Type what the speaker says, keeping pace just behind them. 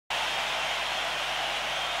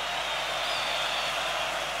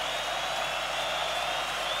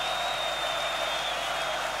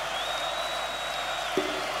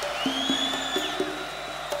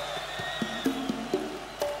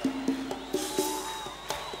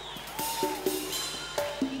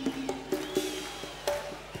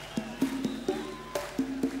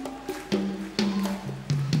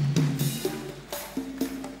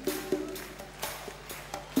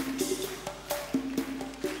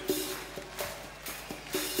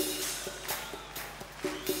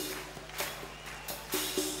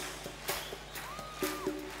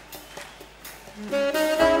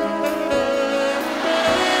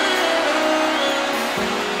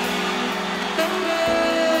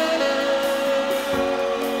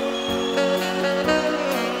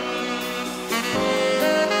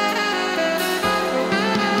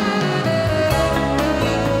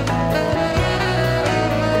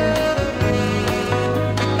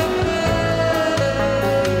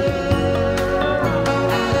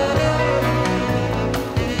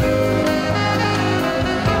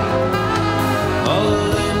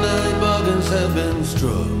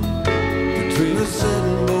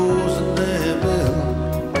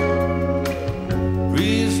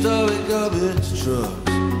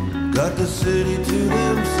trucks got the city to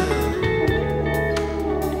themselves.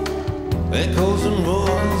 Echoes and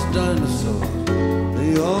roars, dinosaurs,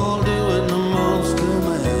 they all doing the monster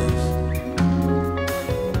mash.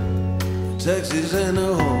 Taxis and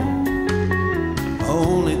the home are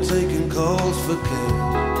only taking calls for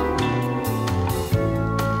cash.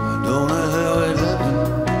 I don't know how it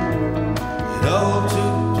happened, it all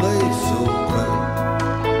took place so quick.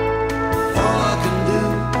 All I can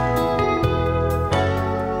do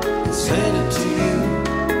is hand it to you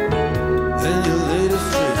and your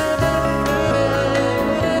latest trick.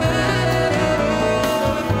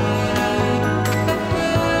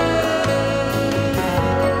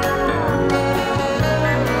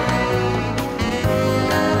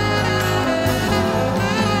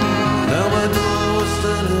 Now my door was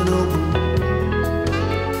standing open,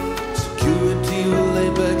 security will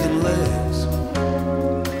lay back in legs.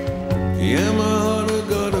 Yeah, my heart had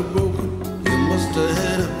got it broken. You must have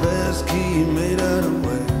had a pass key made out of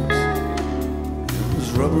wax. It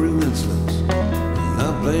was rubbery rinselets, and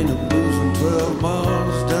I played the blues in 12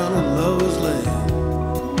 miles down in Lover's Lane.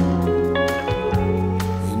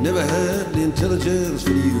 You never had the intelligence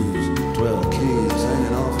for the use 12 keys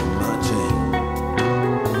hanging off of my chain.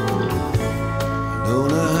 I don't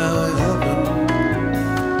know how it happened,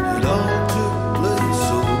 it all took place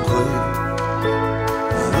so quick.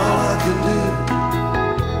 And all I can do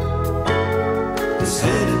is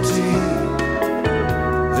hand it to you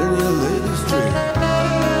and your latest trick.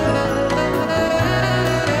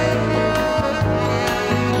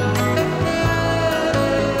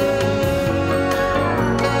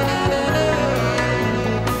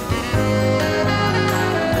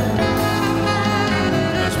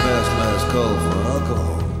 That's past last call for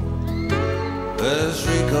alcohol. Last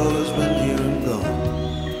three callers been here and gone.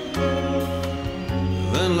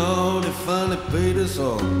 Landlord, he finally paid us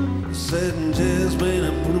all. The satin chairs made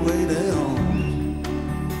him put away their homes.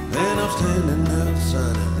 And I'm standing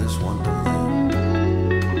outside of this wonderland,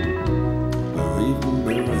 bereaved and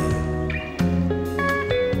buried.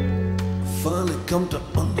 I finally come to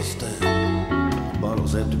understand. The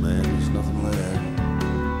bottle's empty, man, there's nothing left.